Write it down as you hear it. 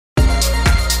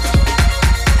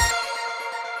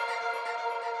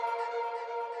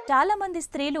చాలా మంది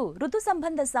స్త్రీలు ఋతు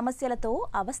సంబంధ సమస్యలతో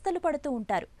అవస్థలు పడుతూ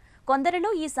ఉంటారు. కొందరిలో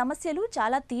ఈ సమస్యలు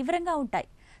చాలా తీవ్రంగా ఉంటాయి.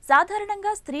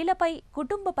 సాధారణంగా స్త్రీలపై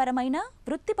కుటుంబపరమైన,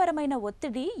 వృత్తిపరమైన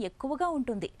ఒత్తిడి ఎక్కువగా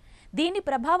ఉంటుంది. దీని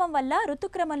ప్రభావం వల్ల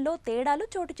ఋతుక్రమంలో తేడాలు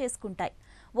చోటు చేసుకుంటాయి.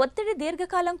 ఒత్తిడి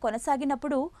దీర్ఘకాలం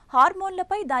కొనసాగినప్పుడు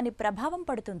హార్మోన్లపై దాని ప్రభావం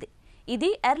పడుతుంది.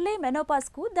 ఇది ఎర్లీ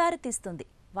మెనోపాజ్కు దారితీస్తుంది.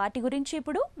 వాటి గురించి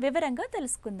ఇప్పుడు వివరంగా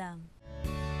తెలుసుకుందాం.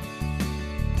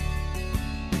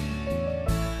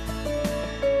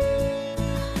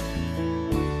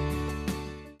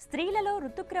 స్త్రీలలో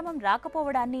ఋతుక్రమం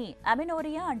రాకపోవడాన్ని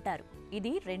అమెనోరియా అంటారు.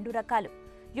 ఇది 2 రకాలు.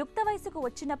 యుక్త వయసుకు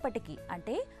వచ్చినప్పటికీ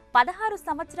అంటే 16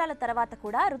 సంవత్సరాల తర్వాత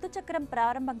కూడా ఋతుచక్రం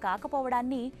ప్రారంభం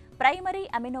కాకపోవడాన్ని ప్రైమరీ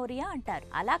అమెనోరియా అంటారు.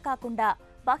 అలా కాకుండా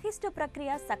బహిష్టు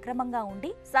ప్రక్రియ సక్రమంగా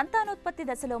ఉండి సంతానోత్పత్తి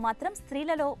దశలో మాత్రం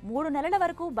స్త్రీలలో 3 నెలల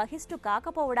వరకు బహిష్టు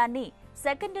కాకపోవడాన్ని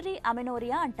సెకండరీ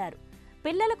అమెనోరియా అంటారు.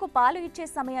 పిల్లలకు పాలు ఇచ్చే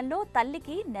సమయంలో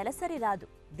తల్లికి నెలసరి రాదు.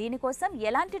 దీనికోసం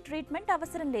ఎలాంటి ట్రీట్మెంట్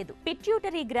అవసరం లేదు.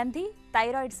 పిట్యూటరీ గ్రంథి,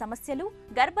 థైరాయిడ్ సమస్యలు,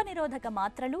 గర్భనిరోధక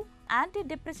మాత్రలు, యాంటీ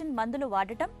డిప్రెషన్ మందులు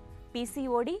వాడటం,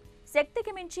 పీసీఓడి,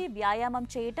 శక్తికి మించి వ్యాయామం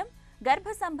చేయటం,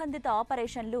 గర్భ సంబంధిత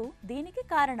ఆపరేషన్లు దీనికి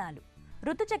కారణాలు.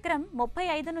 ఋతుచక్రం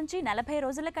 35 నుంచి 40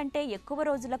 రోజుల కంటే ఎక్కువ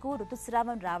రోజులకు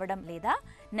ఋతుస్రావం రావడం లేదా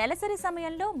నెలసరి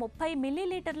సమయంలో 30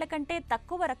 మిల్లీలీటర్ల కంటే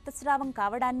తక్కువ రక్తస్రావం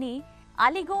కావడాన్ని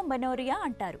అలిగోమెనోరియా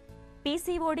అంటారు.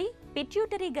 పీసీఓడి,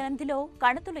 పిట్యూటరీ గ్రంథిలో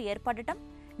కణుతులు ఏర్పడటం,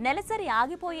 నెలసరి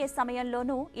ఆగిపోయే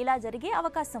సమయంలోనూ ఇలా జరిగే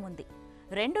అవకాశం ఉంది.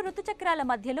 2 ఋతుచక్రాల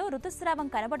మధ్యలో ఋతుస్రావం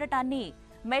కనబడటాన్ని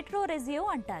మెట్రోరేజియో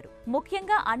అంటారు.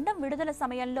 ముఖ్యంగా అండం విడుదల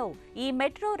సమయంలో ఈ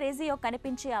మెట్రోరేజియో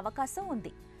కనిపించే అవకాశం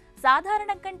ఉంది.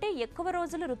 సాధారణం కంటే ఎక్కువ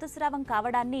రోజులు ఋతుస్రావం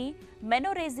కావడాన్ని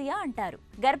మెనోరేజియా అంటారు.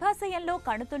 గర్భాశయంలో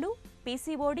కణుతులు,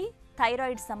 పీసీఓడి,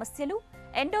 థైరాయిడ్ సమస్యలు,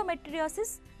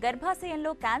 ఎండోమెట్రియోసిస్,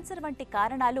 గర్భాశయంలో క్యాన్సర్ వంటి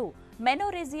కారణాలు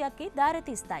మెనోరేజియాకి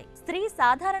దారితీస్తాయి. స్త్రీ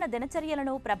సాధారణ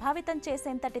దినచర్యలను ప్రభావితం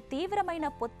చేసేంతటి తీవ్రమైన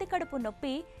పొత్తికడుపు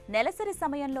నొప్పి నెలసరి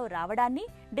సమయంలో రావడాన్ని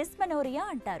డిస్మెనోరియా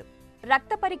అంటారు.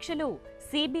 రక్త పరీక్షలు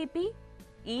సిబిపి,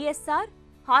 ఈఎస్ఆర్,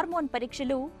 హార్మోన్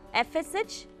పరీక్షలు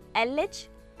FSH, LH,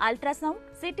 ultrasound,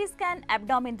 CT scan,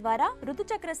 abdomen ద్వారా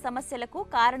ఋతుచక్ర సమస్యలకు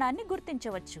కారణాన్ని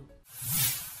గుర్తించవచ్చు.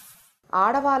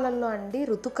 ఆడవాళ్ళల్లో అండి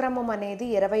ఋతుక్రమం అనేది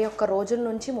 21 రోజుల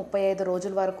నుంచి 35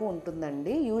 రోజుల వరకు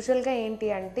ఉంటుందండి. యూజువల్గా ఏంటి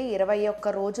అంటే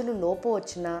 21 రోజులు లోపు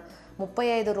వచ్చినా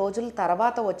 35 రోజుల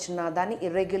తర్వాత వచ్చినా దాన్ని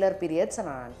ఇర్రెగ్యులర్ పీరియడ్స్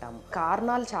అని అంటాము.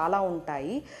 కారణాలు చాలా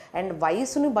ఉంటాయి అండ్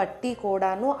వయసుని బట్టి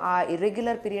కూడాను ఆ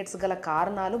ఇర్రెగ్యులర్ పీరియడ్స్ గల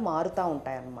కారణాలు మారుతూ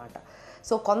ఉంటాయి అన్నమాట.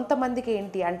 సో కొంతమందికి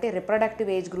ఏంటి అంటే రిప్రొడక్టివ్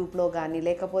ఏజ్ గ్రూప్లో కానీ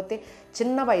లేకపోతే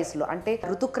చిన్న వయసులో అంటే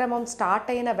ఋతుక్రమం స్టార్ట్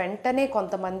అయిన వెంటనే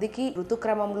కొంతమందికి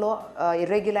ఋతుక్రమంలో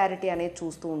ఇర్రెగ్యులారిటీ అనేది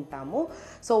చూస్తూ ఉంటాము.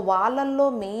 సో వాళ్ళల్లో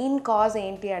మెయిన్ కాజ్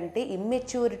ఏంటి అంటే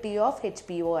ఇమ్మెచ్యూరిటీ ఆఫ్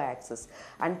హెచ్పిఓ యాక్సెస్.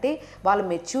 అంటే వాళ్ళ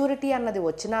మెచ్యూరిటీ అన్నది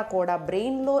వచ్చినా కూడా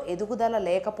బ్రెయిన్లో ఎదుగుదల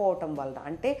లేకపోవటం వలన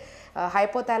అంటే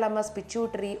హైపోథాలమస్,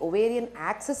 పిట్యూటరీ, ఒవేరియన్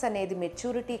యాక్సెస్ అనేది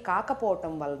మెచ్యూరిటీ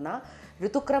కాకపోవటం వలన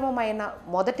ఋతుక్రమమైన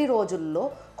మొదటి రోజుల్లో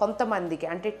కొంతమందికి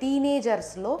అంటే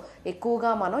టీనేజర్స్లో ఎక్కువగా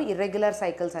మనం ఇర్రెగ్యులర్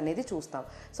సైకిల్స్ అనేది చూస్తాం.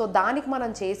 సో దానికి మనం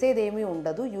చేసేది ఏమీ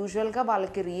ఉండదు. యూజువల్గా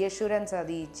వాళ్ళకి రీఅష్యూరెన్స్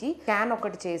అది ఇచ్చి స్కాన్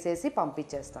ఒకటి చేసేసి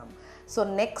పంపించేస్తాం. సో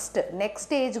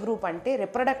నెక్స్ట్ ఏజ్ గ్రూప్ అంటే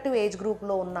రిప్రొడక్టివ్ ఏజ్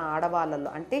గ్రూప్లో ఉన్న ఆడవాళ్ళలో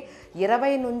అంటే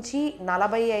 20 నుంచి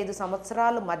 45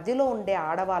 సంవత్సరాల మధ్యలో ఉండే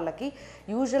ఆడవాళ్ళకి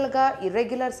యూజువల్గా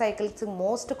ఇర్రెగ్యులర్ సైకిల్స్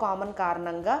మోస్ట్ కామన్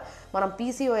కారణంగా మనం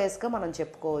పీసీఓఎస్గా మనం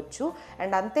చెప్పుకోవచ్చు.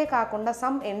 అండ్ అంతేకాకుండా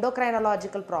సమ్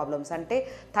ఎండోక్రైనాలజికల్ ప్రాబ్లమ్స్ అంటే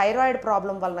థైరాయిడ్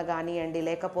ప్రాబ్లం వలన కానివ్వండి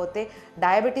లేకపోతే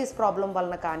డయాబెటీస్ ప్రాబ్లం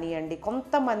వలన కానివ్వండి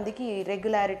కొంతమందికి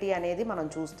ఇర్రెగ్యులారిటీ అనేది మనం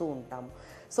చూస్తూ ఉంటాము.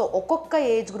 సో ఒక్కొక్క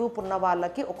ఏజ్ గ్రూప్ ఉన్న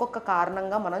వాళ్ళకి ఒక్కొక్క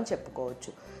కారణంగా మనం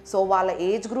చెప్పుకోవచ్చు. సో వాళ్ళ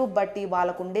ఏజ్ గ్రూప్ బట్టి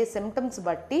వాళ్ళకు ఉండే సిమ్టమ్స్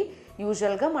బట్టి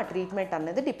యూజువల్గా మా ట్రీట్మెంట్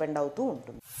అనేది డిపెండ్ అవుతూ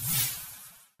ఉంటుంది.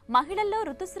 మహిళల్లో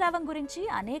ఋతుస్రావం గురించి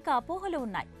అనేక అపోహలు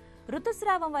ఉన్నాయి.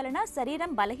 ఋతుస్రావం వలన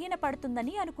శరీరం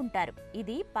బలహీనపడుతుందని అనుకుంటారు.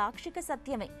 ఇది పాక్షిక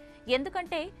సత్యమే.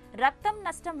 ఎందుకంటే రక్తం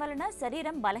నష్టం వలన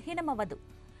శరీరం బలహీనమవ్వదు.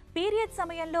 పీరియడ్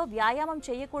సమయంలో వ్యాయామం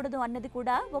చేయకూడదు అన్నది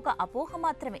కూడా ఒక అపోహ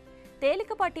మాత్రమే.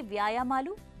 తేలికపాటి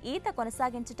వ్యాయామాలు, ఈత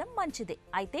కొనసాగించటం మంచిదే.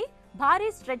 అయితే భారీ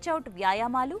స్ట్రెచ్ అవుట్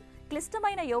వ్యాయామాలు,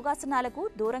 క్లిష్టమైన యోగాసనాలకు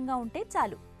దూరంగా ఉంటే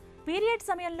చాలు. పీరియడ్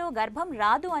సమయంలో గర్భం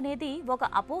రాదు అనేది ఒక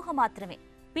అపోహ మాత్రమే.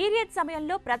 పీరియడ్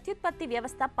సమయంలో ప్రత్యుత్పత్తి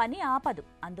వ్యవస్థ పని ఆపదు.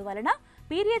 అందువలన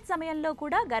పీరియడ్ సమయంలో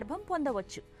కూడా గర్భం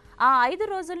పొందవచ్చు. ఆ 5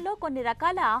 రోజుల్లో కొన్ని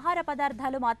రకాల ఆహార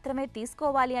పదార్థాలు మాత్రమే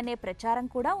తీసుకోవాలి అనే ప్రచారం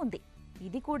కూడా ఉంది.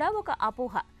 ఇది కూడా ఒక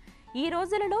అపోహ. ఈ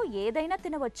రోజులలో ఏదైనా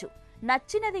తినవచ్చు,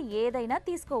 నచ్చినది ఏదైనా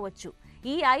తీసుకోవచ్చు.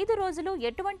 ఈ 5 రోజులు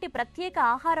ఎటువంటి ప్రత్యేక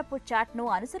ఆహారపు చాట్ను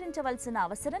అనుసరించవలసిన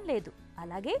అవసరం లేదు.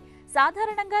 అలాగే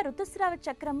సాధారణంగా ఋతుస్రావ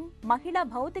చక్రం మహిళ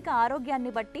భౌతిక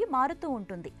ఆరోగ్యాన్ని బట్టి మారుతూ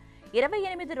ఉంటుంది.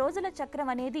 28 రోజుల చక్రం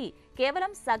అనేది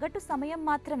కేవలం సగటు సమయం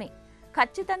మాత్రమే.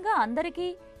 ఖచ్చితంగా అందరికీ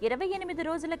 28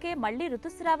 రోజులకే మళ్లీ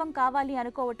ఋతుస్రావం కావాలి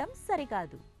అనుకోవటం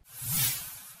సరికాదు.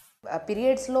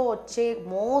 పీరియడ్స్లో వచ్చే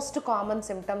మోస్ట్ కామన్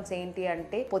సిమ్టమ్స్ ఏంటి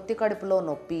అంటే పొత్తి కడుపులో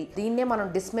నొప్పి, దీన్నే మనం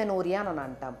డిస్మెనోరియా అని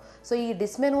అంటాం. సో ఈ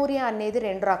డిస్మెనోరియా అనేది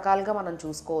 2 రకాలుగా మనం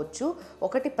చూసుకోవచ్చు.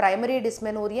 ఒకటి ప్రైమరీ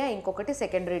డిస్మెనోరియా, ఇంకొకటి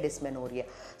సెకండరీ డిస్మెనోరియా.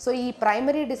 సో ఈ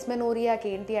ప్రైమరీ డిస్మెనోరియాకి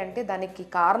ఏంటి అంటే దానికి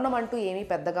కారణం అంటూ ఏమీ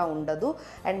పెద్దగా ఉండదు.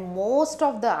 అండ్ మోస్ట్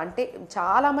ఆఫ్ ద అంటే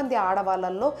చాలామంది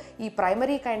ఆడవాళ్ళల్లో ఈ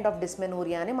ప్రైమరీ కైండ్ ఆఫ్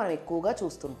డిస్మెనోరియాని మనం ఎక్కువగా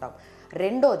చూస్తుంటాం.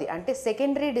 రెండోది అంటే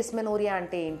సెకండరీ డిస్మెనోరియా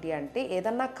అంటే ఏంటి అంటే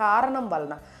ఏదన్నా కారణం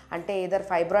వలన, అంటే ఏదర్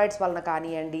ఫైబ్రాయిడ్స్ వలన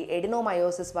కానివ్వండి,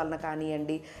 ఎడినోమయోసిస్ వలన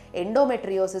కానివ్వండి,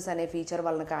 ఎండోమెట్రియోసిస్ అనే ఫీచర్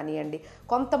వలన కానివ్వండి,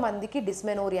 కొంతమందికి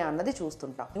డిస్మెనోరియా అన్నది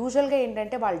చూస్తుంటాం. యూజువల్గా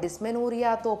ఏంటంటే వాళ్ళు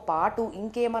డిస్మెనోరియాతో పాటు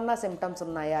ఇంకేమన్నా సిమ్టమ్స్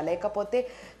ఉన్నాయా, లేకపోతే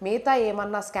మిగతా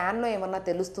ఏమన్నా స్కాన్లో ఏమన్నా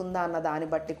తెలుస్తుందా అన్న దాన్ని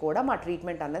బట్టి కూడా మా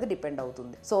ట్రీట్మెంట్ అన్నది డిపెండ్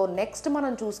అవుతుంది. సో నెక్స్ట్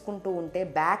మనం చూసుకుంటూ ఉంటే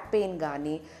బ్యాక్ పెయిన్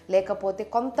కానీ, లేకపోతే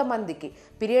కొంతమందికి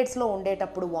పీరియడ్స్లో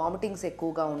ఉండేటప్పుడు వామిటింగ్స్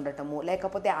ఎక్కువగా ఉండటము,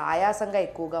 లేకపోతే ఆయాసంగా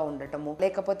ఎక్కువగా ఉండటము,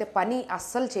 లేకపోతే పని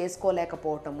అస్సలు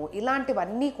చేసుకోలేకపోవటము,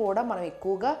 ఇలాంటివన్నీ కూడా మనం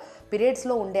ఎక్కువగా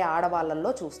పీరియడ్స్లో ఉండే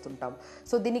ఆడవాళ్ళల్లో చూస్తుంటాం.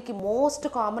 సో దీనికి మోస్ట్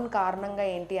కామన్ కారణంగా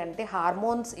ఏంటి అంటే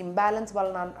హార్మోన్స్ ఇంబ్యాలెన్స్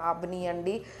వలన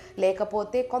అవనియండి,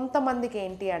 లేకపోతే కొంతమందికి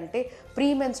ఏంటి అంటే ప్రీ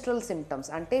మెన్స్ట్రల్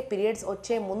సిమ్టమ్స్, అంటే పీరియడ్స్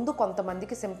వచ్చే ముందు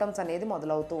కొంతమందికి సిమ్టమ్స్ అనేది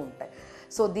మొదలవుతూ ఉంటాయి.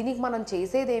 సో దీనికి మనం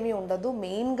చేసేది ఏమీ ఉండదు.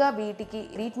 మెయిన్గా వీటికి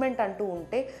ట్రీట్మెంట్ అంటూ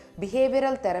ఉంటే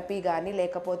బిహేవియరల్ థెరపీ కానీ,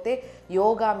 లేకపోతే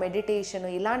యోగా, మెడిటేషన్,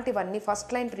 ఇలాంటివన్నీ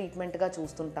ఫస్ట్ లైన్ ట్రీట్మెంట్గా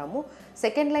చూస్తుంటాము.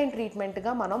 సెకండ్ లైన్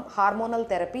ట్రీట్మెంట్గా మనం హార్మోనల్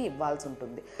థెరపీ ఇవ్వాల్సి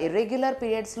ఉంటుంది. ఇర్రెగ్యులర్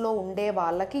పీరియడ్స్లో ఉండే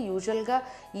వాళ్ళకి యూజువల్గా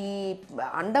ఈ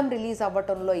అండం రిలీజ్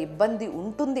అవ్వటంలో ఇబ్బంది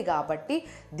ఉంటుంది కాబట్టి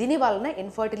దీని వలన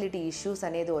ఇన్ఫర్టిలిటీ ఇష్యూస్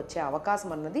అనేది వచ్చే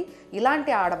అవకాశం అన్నది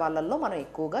ఇలాంటి ఆడవాళ్ళల్లో మనం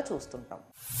ఎక్కువగా చూస్తుంటాం.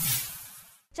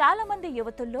 చాలా మంది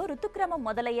యువతుల్లో ఋతుక్రమం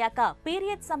మొదలయ్యాక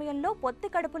పీరియడ్ సమయంలో పొత్తి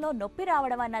కడుపులో నొప్పి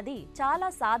రావడం అన్నది చాలా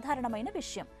సాధారణమైన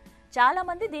విషయం. చాలా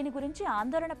మంది దీని గురించి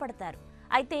ఆందోళన పడతారు.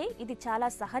 అయితే ఇది చాలా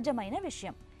సహజమైన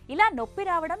విషయం. ఇలా నొప్పి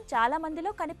రావడం చాలా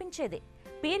మందిలో కనిపించేదే.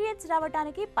 పీరియడ్స్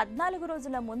రావడానికి 14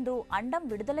 రోజుల ముందు అండం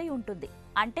విడుదలై ఉంటుంది.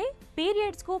 అంటే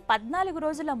పీరియడ్స్ కు 14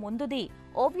 రోజుల ముందుది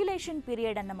ఓవ్యులేషన్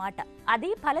పీరియడ్ అన్నమాట. అది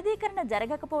ఫలదీకరణ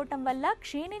జరగకపోవటం వల్ల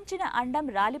క్షీణించిన అండం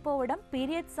రాలిపోవడం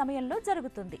పీరియడ్స్ సమయంలో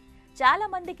జరుగుతుంది. చాలా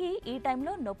మందికి ఈ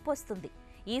టైంలో నొప్పి వస్తుంది.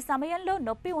 ఈ సమయంలో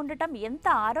నొప్పి ఉండటం ఎంత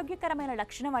ఆరోగ్యకరమైన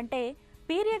లక్షణం అంటే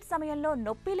పీరియడ్ సమయంలో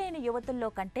నొప్పి లేని యువతుల్లో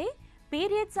కంటే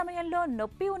పీరియడ్ సమయంలో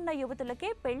నొప్పి ఉన్న యువతులకే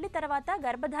పెళ్లి తర్వాత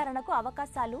గర్భధారణకు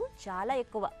అవకాశాలు చాలా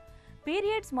ఎక్కువ.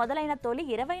 పీరియడ్స్ మొదలైన తొలి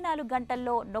 24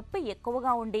 గంటల్లో నొప్పి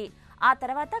ఎక్కువగా ఉండి ఆ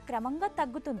తర్వాత క్రమంగా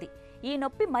తగ్గుతుంది. ఈ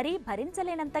నొప్పి మరీ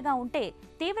భరించలేనంతగా ఉంటే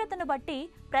తీవ్రతను బట్టి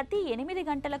ప్రతి 8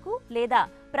 గంటలకు లేదా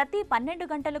ప్రతి 12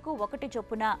 గంటలకు 1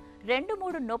 చొప్పున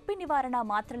 2-3 నొప్పి నివారణ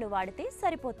మాత్రలు వాడితే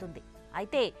సరిపోతుంది.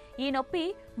 అయితే ఈ నొప్పి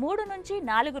 3 నుంచి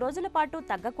 4 రోజుల పాటు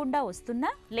తగ్గకుండా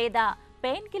వస్తున్నా, లేదా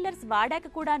పెయిన్ కిల్లర్స్ వాడాక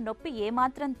కూడా నొప్పి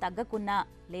ఏమాత్రం తగ్గకున్నా,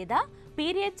 లేదా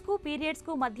పీరియడ్స్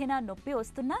కు మధ్యన నొప్పి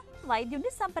వస్తున్నా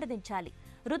వైద్యుడిని సంప్రదించాలి.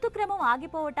 ఋతుక్రమం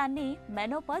ఆగిపోవటాన్ని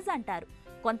మెనోపాజ్ అంటారు.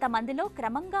 కొంతమందిలో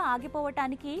క్రమంగా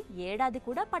ఆగిపోవటానికి ఏడాది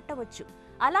కూడా పట్టవచ్చు.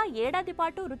 అలా ఏడాది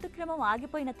పాటు ఋతుక్రమం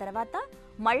ఆగిపోయిన తర్వాత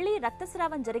మళ్లీ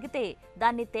రక్తస్రావం జరిగితే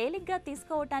దాన్ని తేలిగ్గా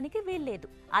తీసుకోవటానికి వీల్లేదు.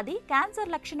 అది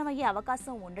క్యాన్సర్ లక్షణమయ్యే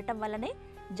అవకాశం ఉండటం వల్లనే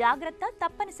జాగ్రత్త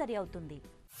తప్పనిసరి అవుతుంది.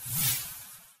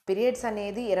 పీరియడ్స్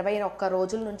అనేది 21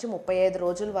 రోజుల నుంచి 35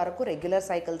 రోజుల వరకు రెగ్యులర్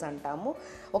సైకిల్స్ అంటాము.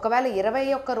 ఒకవేళ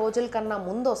 21 రోజుల కన్నా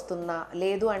ముందు వస్తున్నా,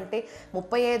 లేదు అంటే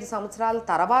 35 సంవత్సరాల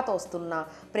తర్వాత వస్తున్నా,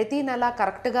 ప్రతి నెల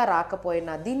కరెక్ట్గా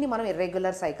రాకపోయినా దీన్ని మనం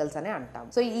ఇర్రెగ్యులర్ సైకిల్స్ అని అంటాం.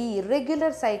 సో ఈ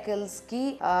ఇర్రెగ్యులర్ సైకిల్స్కి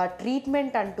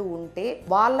ట్రీట్మెంట్ అంటూ ఉంటే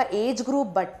వాళ్ళ ఏజ్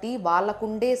గ్రూప్ బట్టి,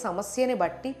 వాళ్ళకుండే సమస్యని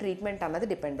బట్టి ట్రీట్మెంట్ అన్నది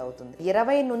డిపెండ్ అవుతుంది.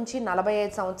 20 నుంచి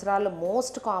 45 సంవత్సరాలు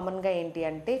మోస్ట్ కామన్గా ఏంటి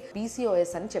అంటే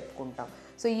PCOS అని చెప్పుకుంటాం.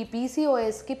 సో ఈ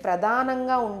PCOSకి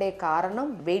ప్రధానంగా ఉండే కారణం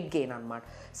వెయిట్ గెయిన్ అన్నమాట.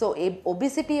 సో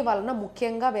ఒబిసిటీ వలన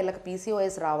ముఖ్యంగా వీళ్ళకి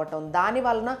PCOS రావటం, దాని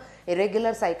వలన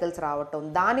ఇర్రెగ్యులర్ సైకిల్స్ రావటం,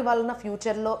 దాని వలన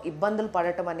ఫ్యూచర్లో ఇబ్బందులు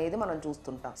పడటం అనేది మనం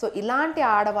చూస్తుంటాం. సో ఇలాంటి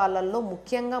ఆడవాళ్ళల్లో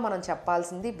ముఖ్యంగా మనం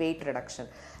చెప్పాల్సింది weight reduction,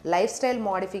 life style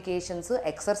modifications,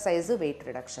 exercise, weight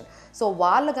reduction. So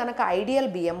వాళ్ళు కనుక ఐడియల్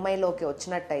BMIలోకి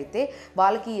వచ్చినట్టయితే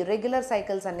వాళ్ళకి ఇర్రెగ్యులర్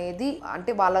సైకిల్స్ అనేది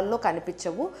అంటే వాళ్ళల్లో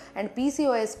కనిపించవు. అండ్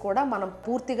PCOS కూడా మనం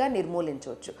పూర్తిగా నిర్మూలించవచ్చు.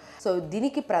 సో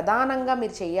దీనికి ప్రధానంగా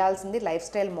మీరు చేయాల్సింది life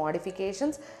style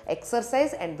modifications,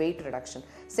 exercise and weight reduction.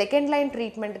 Second line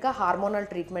ట్రీట్మెంట్గా hormonal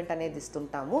treatment అనేది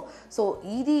ఇస్తుంటాము. సో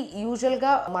ఇది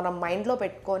యూజువల్గా మనం మైండ్లో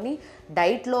పెట్టుకొని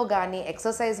డైట్లో కానీ,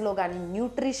 ఎక్సర్సైజ్లో కానీ,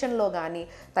 న్యూట్రిషన్లో కానీ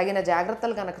తగిన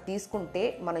జాగ్రత్తలు కనుక తీసుకుంటే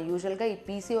మనం యూజువల్గా ఈ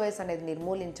PCOS అనేది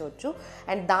నిర్మూలించవచ్చు.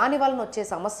 అండ్ దాని వలన వచ్చే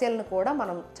సమస్యలను కూడా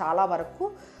మనం చాలా వరకు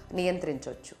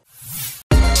నియంత్రించవచ్చు.